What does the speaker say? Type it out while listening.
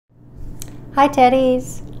Hi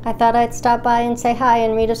Teddies! I thought I'd stop by and say hi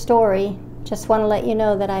and read a story. Just want to let you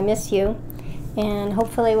know that I miss you, and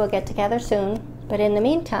hopefully we'll get together soon. But in the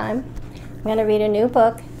meantime, I'm going to read a new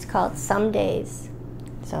book. It's called Some Days.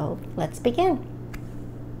 So let's begin.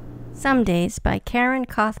 Some Days by Karen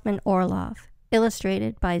Kaufman Orlov,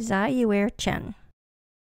 illustrated by Zayuer Chen.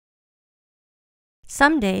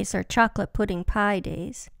 Some days are chocolate pudding pie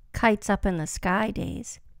days, kites up in the sky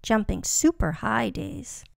days, jumping super high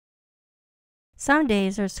days. Some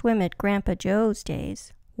days are swim at Grandpa Joe's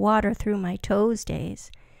days, water through my toes days,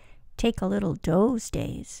 take a little doze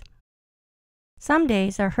days. Some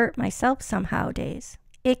days are hurt myself somehow days,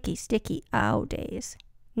 icky sticky ow days,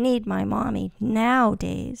 need my mommy now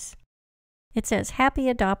days. It says Happy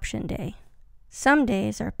Adoption Day. Some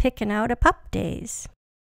days are picking out a pup days.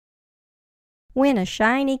 Win a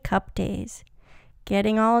shiny cup days,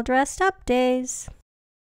 getting all dressed up days.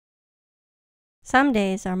 Some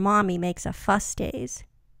days are mommy makes a fuss days,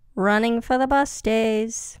 running for the bus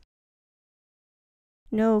days.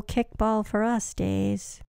 No kickball for us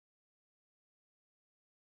days.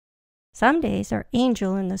 Some days are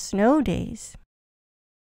angel in the snow days,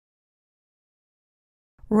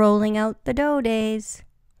 rolling out the dough days,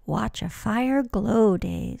 watch a fire glow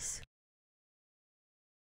days.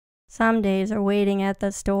 Some days are waiting at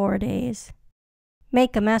the store days,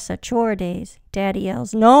 make a mess of chore days, daddy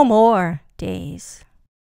yells no more days.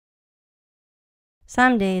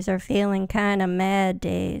 Some days are feeling kinda mad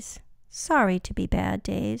days, sorry to be bad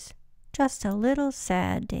days, just a little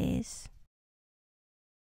sad days.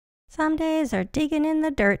 Some days are digging in the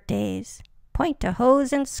dirt days, point to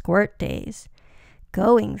hose and squirt days,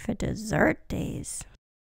 going for dessert days.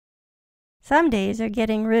 Some days are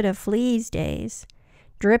getting rid of fleas days,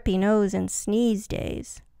 drippy nose and sneeze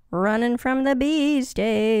days, running from the bees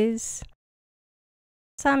days.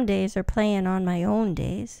 Some days are playing on my own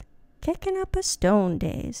days, kicking up a stone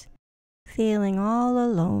days, feeling all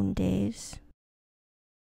alone days.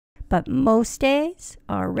 But most days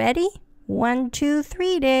are ready, 1, 2,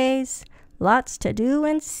 3 days, lots to do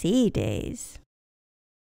and see days.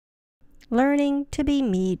 Learning to be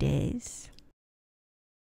me days.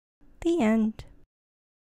 The end.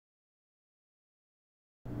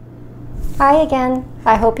 Hi again.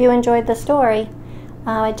 I hope you enjoyed the story.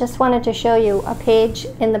 I just wanted to show you a page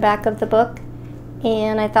in the back of the book,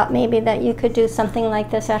 and I thought maybe that you could do something like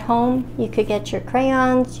this at home. You could get your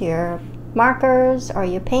crayons, your markers, or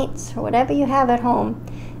your paints, or whatever you have at home,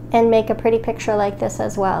 and make a pretty picture like this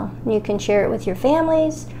as well. You can share it with your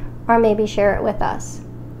families, or maybe share it with us.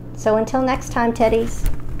 So until next time, Teddies,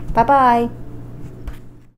 bye-bye.